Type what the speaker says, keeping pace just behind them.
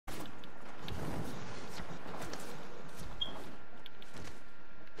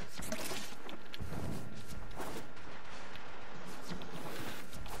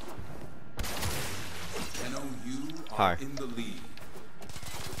Hi. in the lead.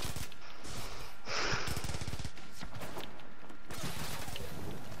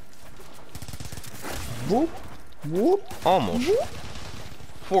 Whoop, whoop. Almost. Whoop.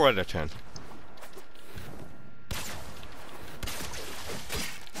 4 out of 10.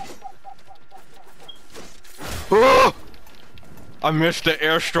 Ah! I missed the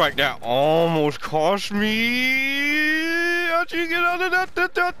airstrike that almost cost me. How'd you get out of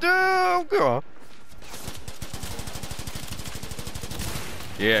that? Oh, God.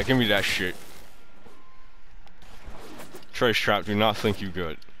 Yeah, give me that shit. Treystrap, do not think you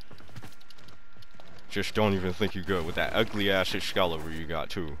good. Just don't even think you good with that ugly ass Excalibur you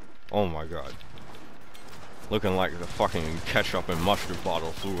got too. Oh my god. Looking like the fucking ketchup and mustard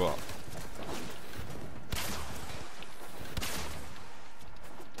bottle flew up.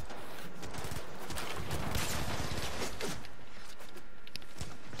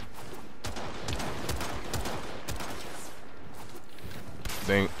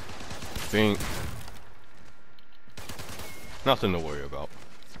 Bink. Bink. Nothing to worry about.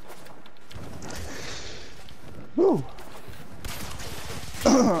 Woo.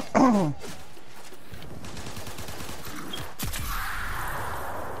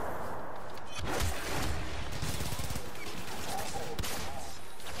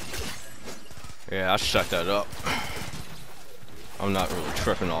 Yeah, I set that up. I'm not really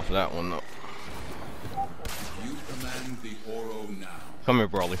tripping off that one though. You command the Oro now. Come here,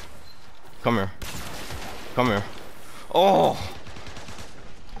 Brawley. Come here. Come here. Oh!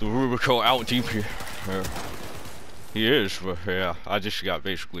 The Rubico out DP. He is, but yeah, I just got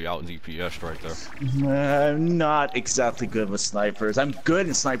basically out DPS right there. I'm not exactly good with snipers. I'm good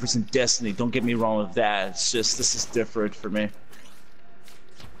in snipers in Destiny, don't get me wrong with that. It's just, this is different for me.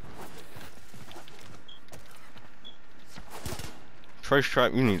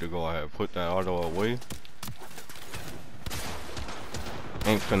 Treystrap, you need to go ahead, put that auto away.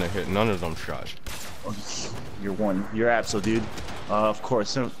 Ain't gonna hit none of them shots. Oh, you're Absol, dude. Of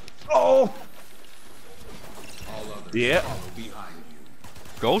course. Oh! Yeah.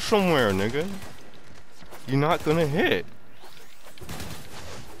 Go somewhere, nigga. You're not gonna hit.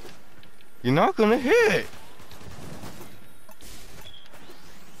 You're not gonna hit.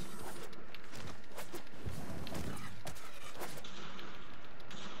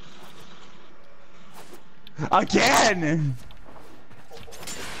 Again!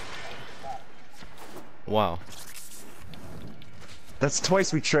 Wow. That's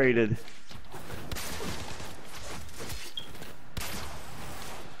twice we traded.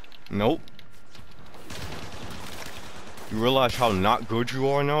 Nope. You realize how not good you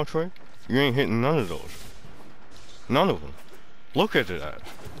are now, Trey? You ain't hitting none of those. None of them. Look at that.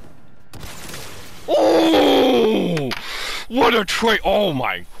 Oh! What a Trey! Oh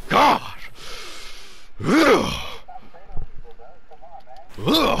my god! Ugh.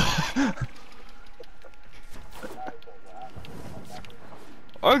 Ugh.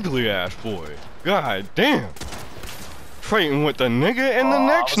 Ugly ass boy. God damn. Trading with the nigga and the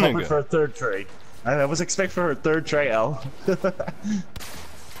next nigga. I was hoping for a third trade. I was expecting for a third trade, L. I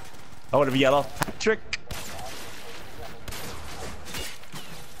would have yellow. Trick.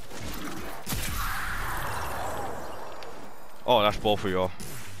 Oh, that's both of y'all.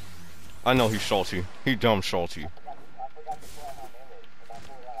 I know he's salty. He dumb salty.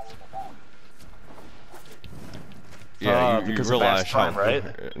 Yeah, you realize how, right?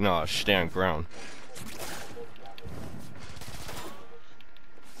 No, stand ground.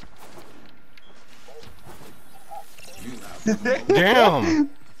 Damn!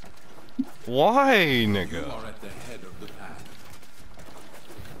 Why, nigga? You are at the head of the pack.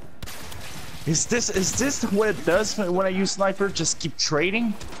 Is this what it does when I use sniper? Just keep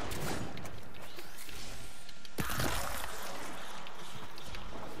trading?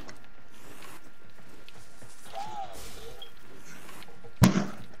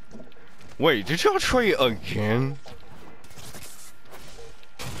 Wait, did y'all trade again?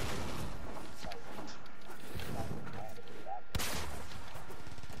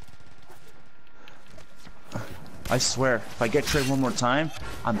 I swear, if I get trade one more time,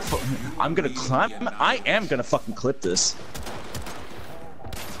 I'm gonna climb. I am gonna fucking clip this.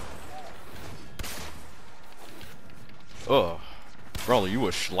 Ugh. Bro, you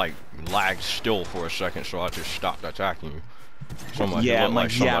was like lagged still for a second, so I just stopped attacking you. Somebody Yeah,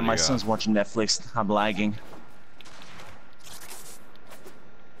 like my son's watching Netflix. I'm lagging.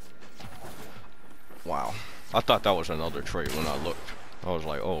 Wow. I thought that was another trade when I looked. I was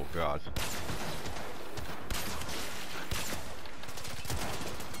like, oh god.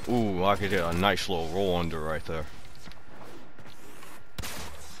 Ooh, I could hit a nice little roll under right there.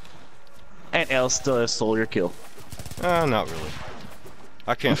 And L still stole your kill. Not really.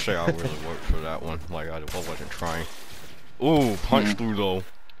 I can't say I really worked for that one. Like I wasn't trying. Ooh, punch through though.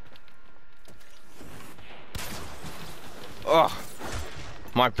 Ugh,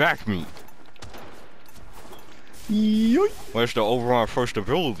 my back meat. Yoink. Where's the overall first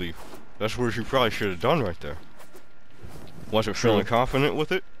ability? That's what you probably should have done right there. Wasn't feeling confident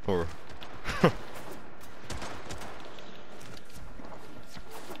with it, or?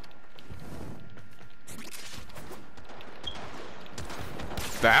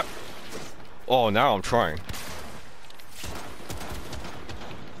 Bap. Oh, now I'm trying.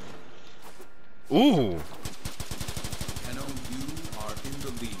 Ooh. I know you are in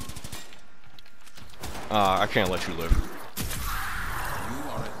the lead. I can't let you live. You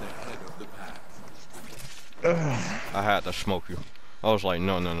are at the head of the pack. I had to smoke you. I was like,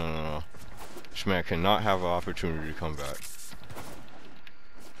 no, no, no, no, no. This man cannot have an opportunity to come back.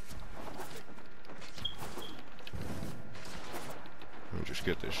 Let me just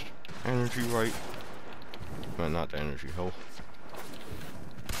get this energy right. Well, not the energy, health.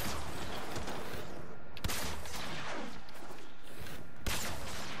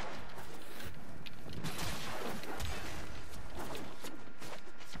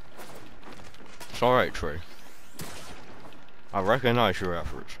 It's alright, Trey. I recognize your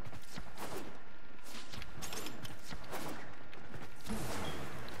efforts.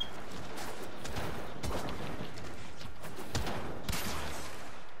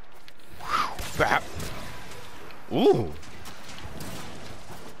 Bap. Ooh.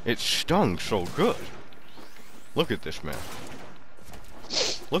 It stung so good. Look at this man.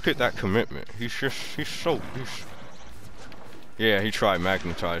 Look at that commitment. He's yeah, he tried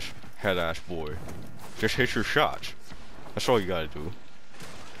magnetize. Head ass boy. Just hit your shots. That's all you gotta do.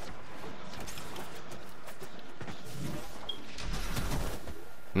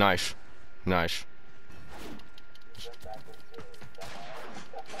 Nice. Nice.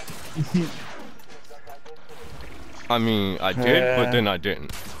 I mean, I did, but then I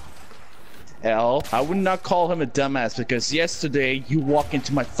didn't. Hell, I would not call him a dumbass because yesterday you walked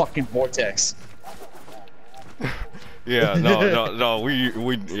into my fucking vortex. Yeah, no, we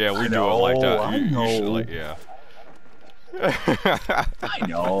do it like that. I know. Yeah.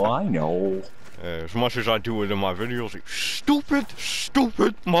 I know. As much as I do it in my videos, like, stupid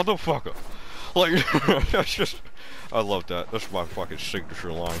motherfucker. Like, that's just, I love that. That's my fucking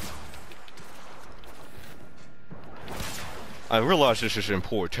signature line. I realize this is in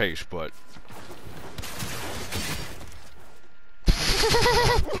poor taste, but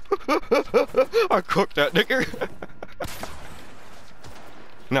I cooked that nigga.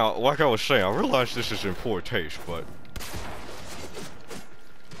 Now, like I was saying, I realize this is in poor taste, but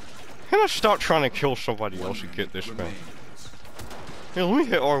can I stop trying to kill somebody else and get this man? Here, let me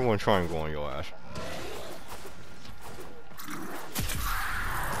hit R1 triangle on your ass.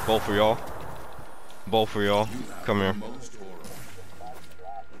 Both of y'all. Both of y'all. Come here.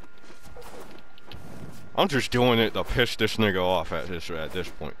 I'm just doing it to piss this nigga off at this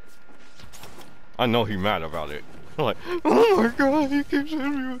point. I know he mad about it. I'm like, oh my god, he keeps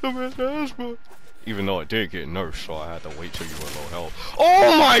hitting me with a bad ass, but even though it did get nerfed, so I had to wait till you were low health.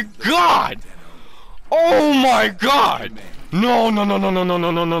 Oh my god! Oh my god! No.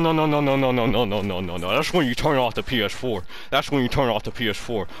 That's when you turn off the PS4. That's when you turn off the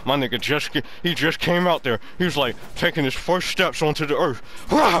PS4. My nigga he just came out there. He was like taking his first steps onto the earth.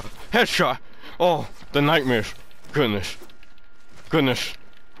 Rah! Headshot. Oh, the nightmares. Goodness. 10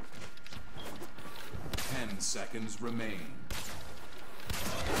 seconds remain.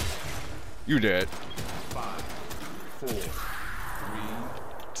 You dead. 5, 4, 3,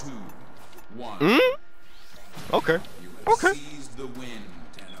 2, 1. Okay. Okay. The win,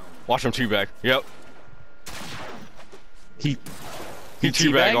 Watch him teabag. Yep. He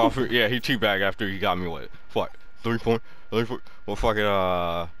teabagged off. Yeah, he teabagged after he got me what? 3 fucking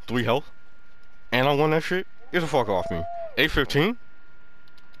 3 health. And I won that shit. Get the fuck off me. 8-15.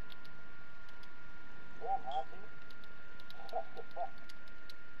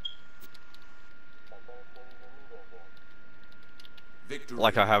 Victory.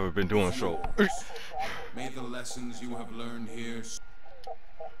 Like I haven't been doing so. May the lessons you have learned here.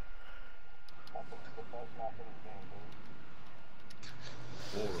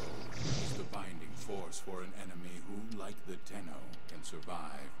 Oro is the binding force for an enemy who, like the Tenno, can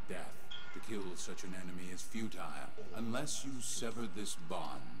survive death. To kill such an enemy is futile unless you sever this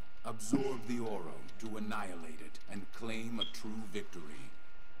bond, absorb the Oro to annihilate it, and claim a true victory.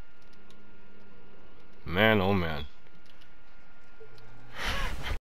 Man, oh man.